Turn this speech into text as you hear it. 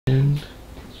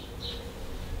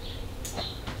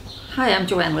Hi, I'm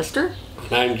Joanne Lystar.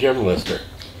 And I'm Jim Lystar.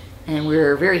 And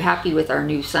we're very happy with our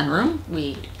new sunroom.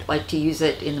 We like to use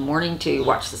it in the morning to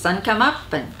watch the sun come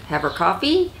up and have our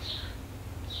coffee.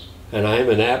 And I'm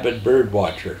an avid bird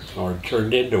watcher, or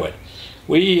turned into it.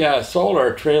 We sold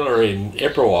our trailer in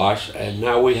Ipperwash, and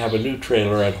now we have a new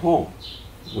trailer at home,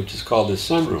 which is called the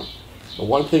sunroom. But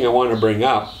one thing I want to bring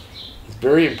up, it's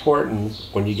very important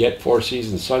when you get Four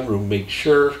Seasons Sunroom, make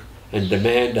sure and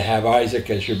demand to have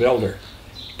Isaac as your builder,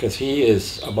 because he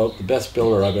is about the best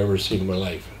builder I've ever seen in my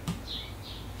life.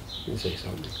 You can say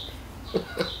something.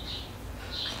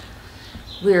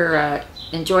 We're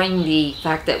enjoying the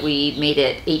fact that we made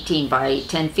it 18 by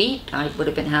 10 feet. I would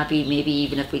have been happy maybe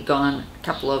even if we'd gone a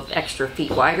couple of extra feet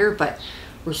wider, but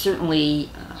we're certainly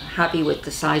happy with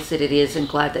the size that it is and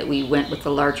glad that we went with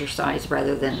the larger size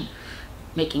rather than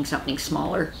making something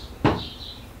smaller.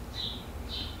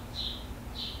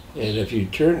 And if you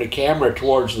turn the camera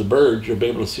towards the birds, you'll be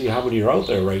able to see how many are out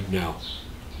there right now.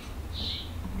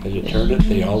 As you turn it,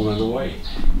 they all run away.